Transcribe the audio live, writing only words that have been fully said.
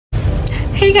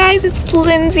Hey guys, it's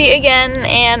Lindsay again,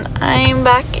 and I'm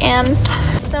back and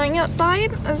snowing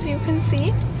outside, as you can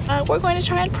see. We're going to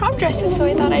try on prom dresses, so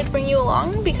I thought I'd bring you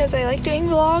along because I like doing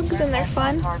vlogs and they're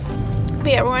fun.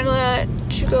 But yeah, we're going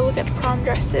to go look at prom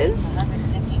dresses.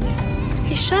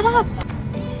 Hey, shut up!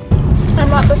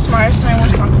 I'm not the smartest, and I wore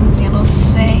socks and sandals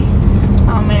today.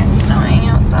 And it's snowing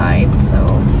outside, so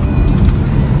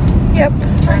yep.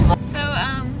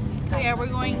 So yeah, we're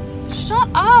going. Shut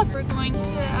up! We're going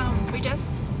to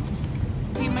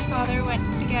me and my father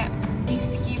went to get these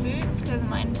ski boots because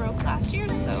mine broke last year,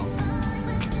 so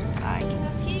I can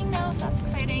go skiing now, so that's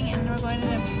exciting. And we're going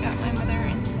to pick up my mother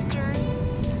and sister,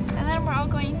 and then we're all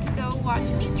going to go watch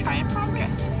me try on prom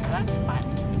dresses, so that's fun.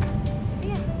 So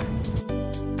yeah.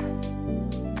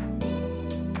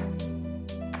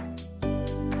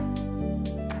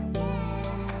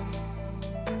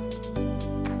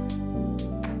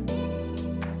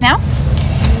 Now?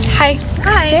 Hi.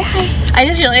 Hi. Say hi. I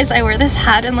just realized I wear this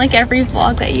hat in like every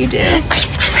vlog that you do. My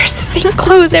son wears the same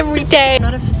clothes every day. I'm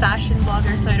not a fashion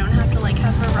vlogger, so I don't have to like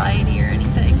have variety or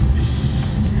anything.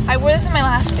 I wore this in my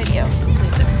last video.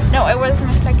 No, I wore this in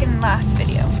my second last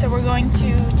video. So we're going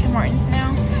to Tim Hortons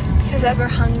now because we're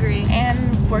hungry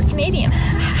and we're Canadian.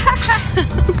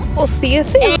 We'll see you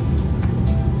soon.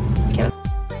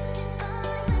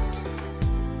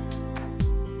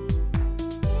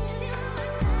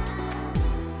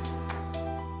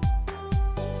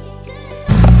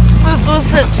 This was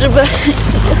such a bad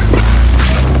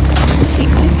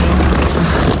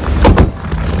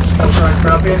I'm sorry,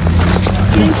 crop here.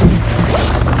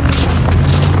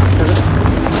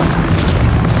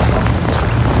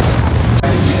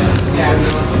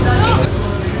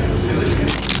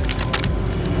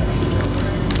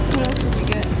 What else did you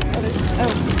get?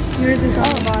 Oh, yours is on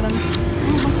the bottom.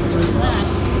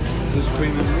 This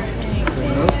cream in there?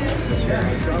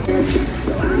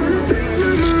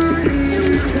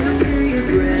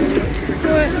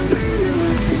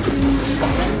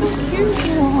 I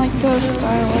don't like the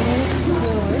style of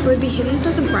it. It would be hideous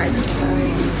as a bridesmaid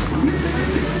dress.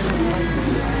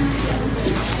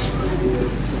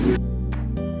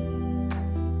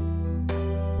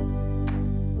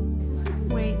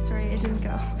 Wait, sorry, it didn't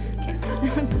go. Okay,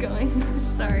 now it's going.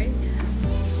 Sorry.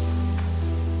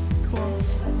 Cool.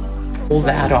 Pull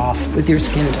that off with your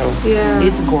skin tone. Yeah.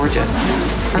 It's gorgeous.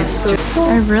 It's so cool.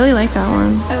 I really like that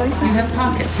one. I like that. You have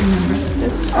pockets, remember?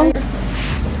 This. Oh. What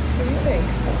do you think?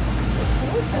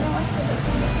 I don't like this.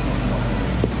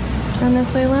 Turn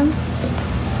this way, Linz.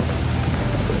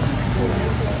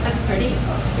 That's pretty.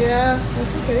 Yeah,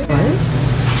 that's pretty. What?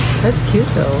 That's cute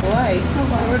though. White,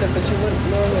 sort of, but you wouldn't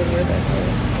normally wear that too.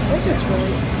 They're just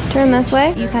really Turn this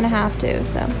way. You kind of have to,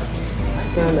 so.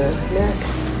 on the neck.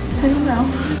 I don't know.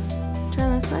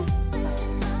 Turn this way.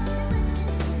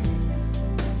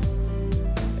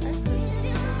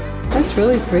 That's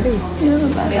really pretty.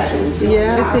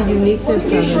 Yeah, like the uniqueness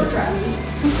of it.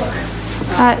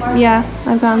 Yeah,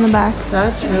 I've got in the back.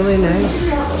 That's really nice.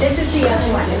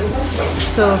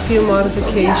 So a few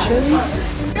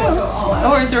modifications.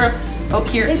 Oh, is there a... Oh,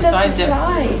 here, it's a side zip.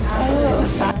 Side. Oh. It's a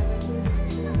side